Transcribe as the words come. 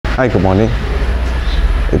Hi, good morning.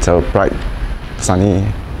 It's a bright, sunny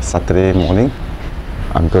Saturday morning.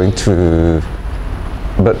 I'm going to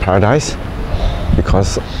Bird Paradise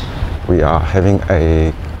because we are having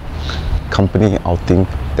a company outing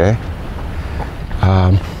there.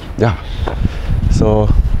 Yeah, so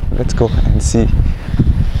let's go and see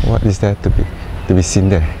what is there to be seen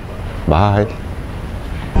there. Bye.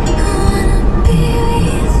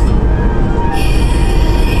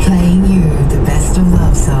 Playing you the best of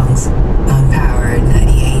love songs on Power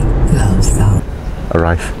 98 Love Song.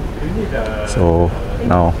 Arrive. So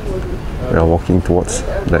now we are walking towards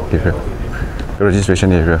that area, the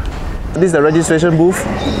registration area. This is the registration booth.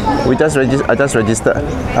 I just registered.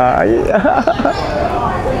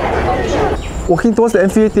 Walking towards the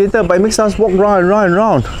amphitheater, but it makes us walk round and round and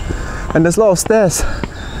round. And there's a lot of stairs.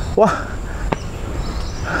 Wow.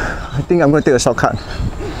 I think I'm going to take a shortcut.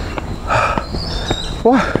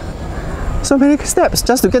 Wow. So many steps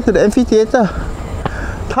just to get to the amphitheater.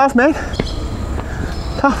 Tough, man.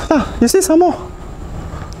 Tough. You see some more?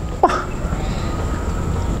 Wow.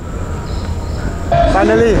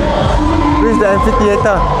 Finally, reached the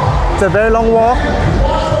amphitheater. It's a very long walk.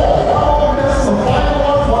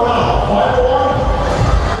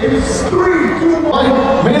 It's 3, 2,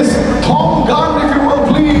 1. Miss Tom Gunn, if you will,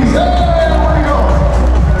 please. Hey, where we go?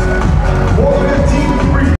 More than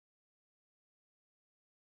 15, 3.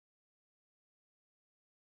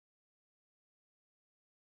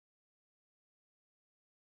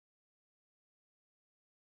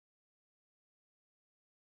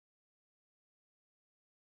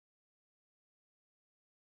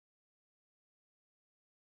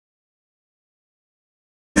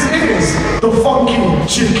 The funky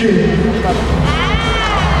chicken.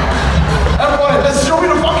 Everybody, let's show me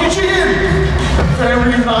the funky chicken.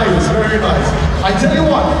 Very nice, very nice. I tell you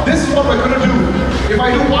what, this is what we're gonna do. If I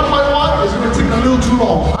do one by one, it's gonna take a little too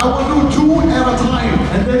long. I will do 2 at a time,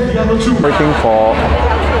 and then the other 2. Waiting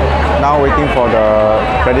for the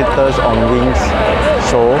Predators on Wings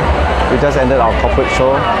show. We just ended our corporate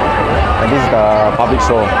show, and this is the public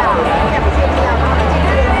show.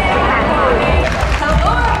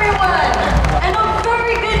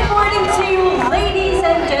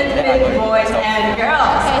 Boys and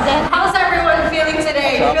girls. How's everyone feeling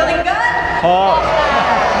today? Feeling good?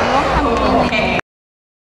 Okay.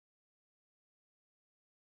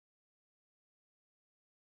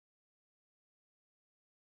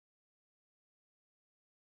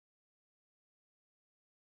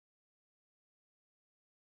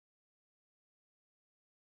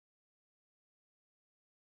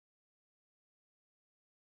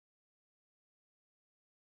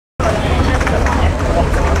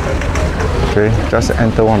 Okay, just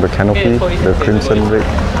enter one of the canopy, the crimson red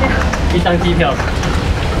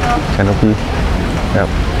canopy. Yep.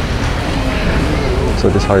 So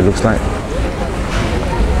this is how it looks like.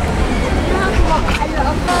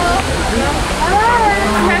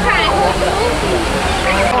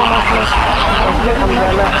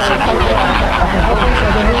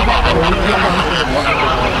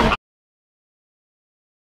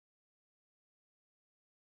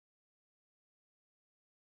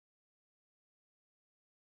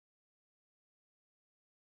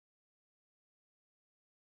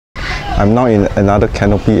 I'm now in another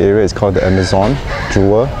canopy area. It's called the Amazon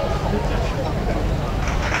Jewel.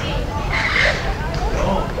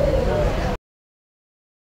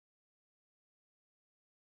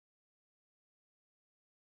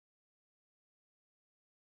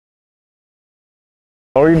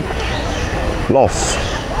 Glory Loft,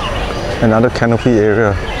 another canopy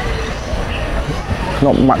area.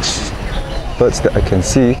 Not much birds that I can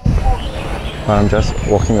see, but I'm just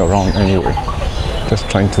walking around anyway. Just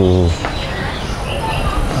trying to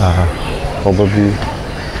probably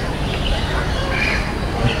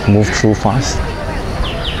move through fast.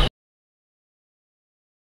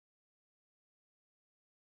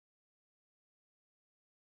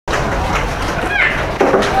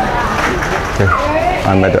 Okay,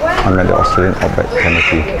 I'm at the Australian Outback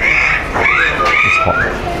canopy. It's hot.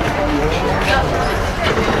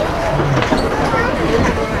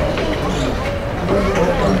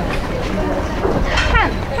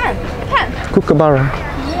 Kookaburra.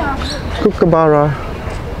 Kookaburra.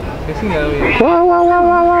 Wow, wow, wow,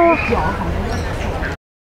 wow, wow.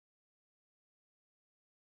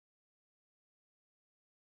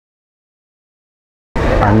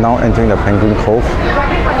 I'm now entering the Penguin Cove.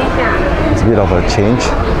 It's a bit of a change.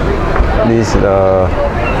 This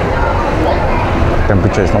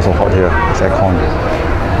temperature is not so hot here. It's aircon.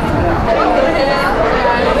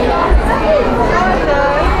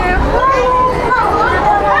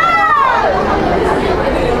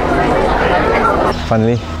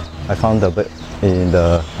 Finally, I found the bird in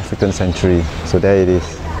the African sanctuary. So there it is.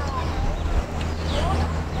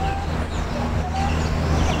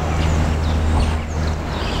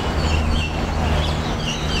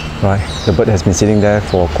 Right, the bird has been sitting there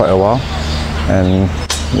for quite a while and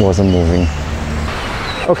wasn't moving.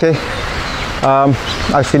 Okay,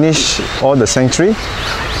 I finished all the sanctuary.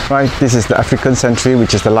 Right, this is the African sanctuary,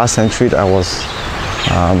 which is the last sanctuary that I was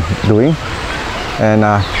doing, and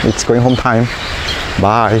it's going home time.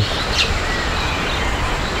 Bye.